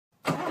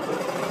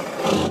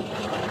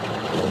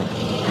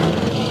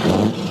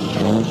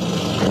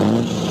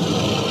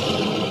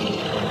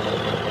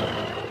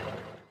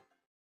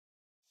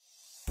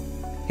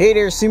Hey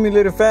there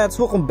simulator fans,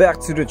 welcome back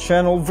to the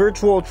channel.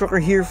 Virtual Trucker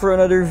here for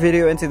another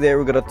video, and today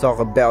we're gonna talk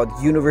about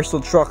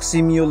Universal Truck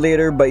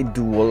Simulator by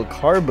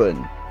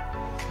Dualcarbon.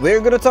 We're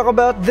gonna talk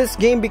about this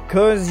game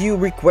because you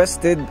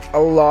requested a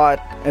lot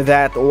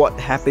that what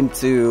happened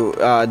to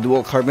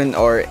Dualcarbon,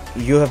 or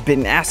you have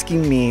been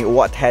asking me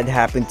what had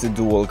happened to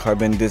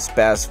Dualcarbon this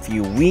past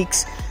few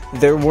weeks.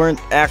 There weren't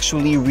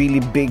actually really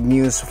big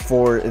news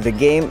for the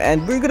game,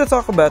 and we're gonna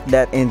talk about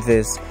that in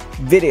this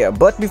video.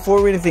 But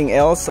before anything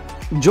else,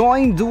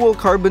 join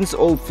Dualcarbon's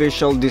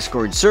official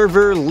Discord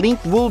server. Link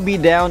will be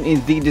down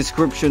in the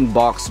description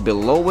box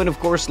below, and of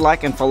course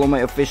like and follow my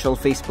official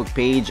Facebook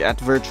page at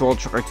Virtual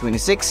Trucker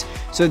 26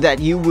 so that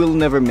you will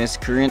never miss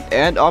current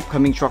and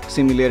upcoming truck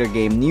simulator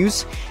game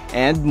news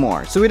and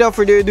more. So without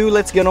further ado,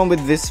 let's get on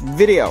with this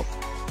video.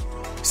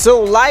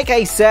 So like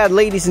I said,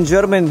 ladies and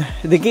gentlemen,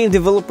 the game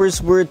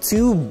developers were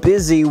too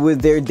busy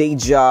with their day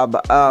job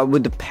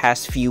with the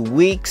past few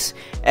weeks,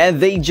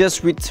 and they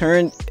just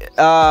returned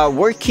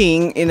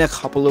working in a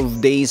couple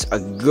of days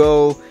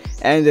ago,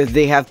 and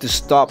they have to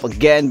stop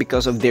again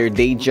because of their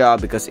day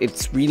job, because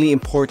it's really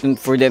important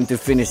for them to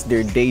finish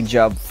their day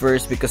job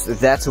first, because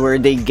that's where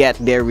they get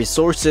their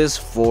resources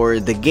for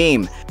the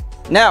game.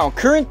 Now,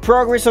 current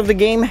progress of the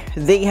game,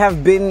 they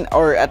have been,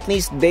 or at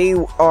least they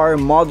are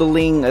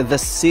modeling the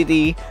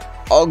city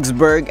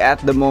Augsburg at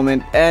the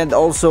moment, and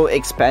also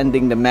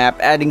expanding the map,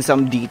 adding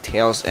some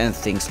details and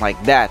things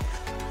like that.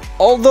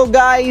 Although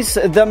guys,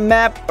 the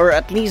map, or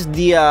at least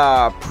the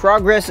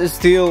progress, is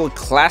still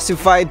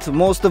classified to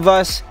most of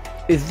us,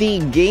 the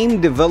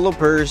game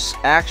developers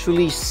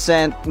actually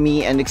sent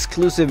me an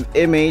exclusive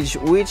image,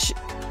 which,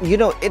 you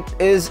know, it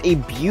is a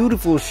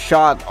beautiful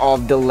shot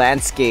of the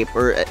landscape,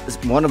 or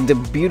one of the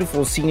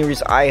beautiful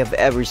sceneries I have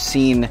ever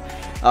seen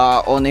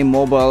on a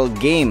mobile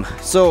game.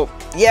 So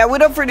yeah,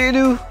 without further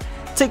ado,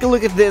 take a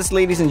look at this,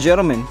 ladies and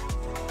gentlemen.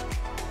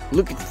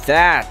 Look at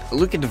that.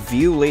 Look at the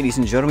view, ladies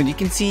and gentlemen. You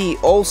can see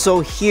also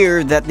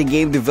here that the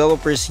game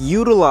developers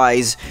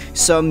utilize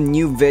some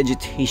new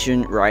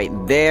vegetation right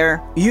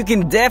there. You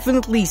can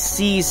definitely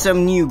see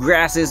some new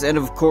grasses, and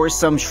of course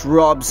some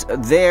shrubs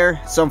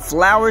there, some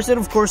flowers, and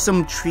of course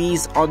some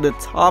trees on the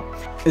top.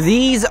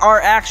 These are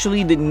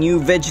actually the new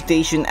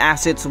vegetation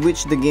assets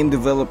which the game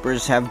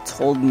developers have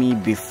told me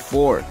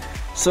before.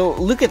 So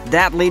look at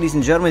that, ladies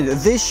and gentlemen.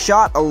 This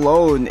shot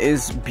alone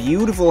is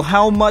beautiful.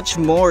 How much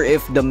more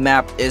if the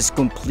map is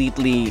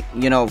completely,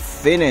 you know,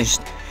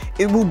 finished?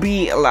 It will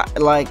be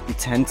like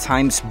 10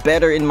 times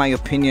better in my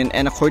opinion,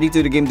 and according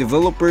to the game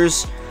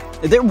developers,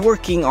 they're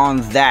working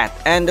on that.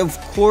 And of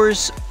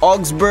course,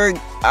 Augsburg,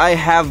 I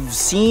have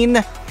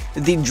seen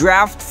the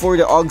draft for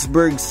the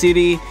Augsburg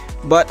city,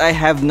 but I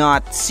have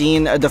not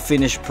seen the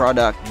finished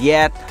product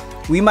yet.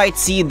 We might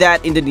see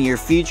that in the near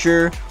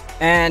future.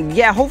 And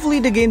yeah, hopefully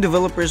the game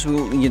developers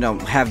will, you know,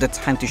 have the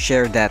time to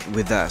share that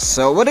with us.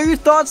 So what are your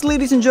thoughts,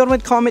 ladies and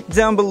gentlemen? Comment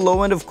down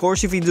below, and of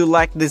course, if you do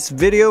like this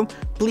video,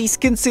 please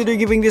consider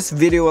giving this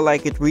video a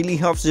like. It really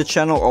helps the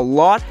channel a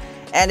lot.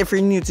 And if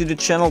you're new to the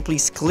channel,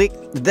 please click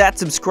that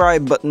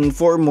subscribe button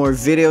for more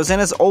videos.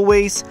 And as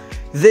always,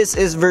 this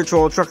is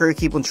Virtual Trucker.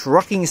 Keep on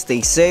trucking,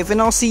 stay safe,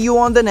 and I'll see you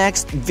on the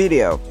next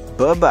video.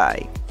 Bye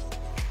bye.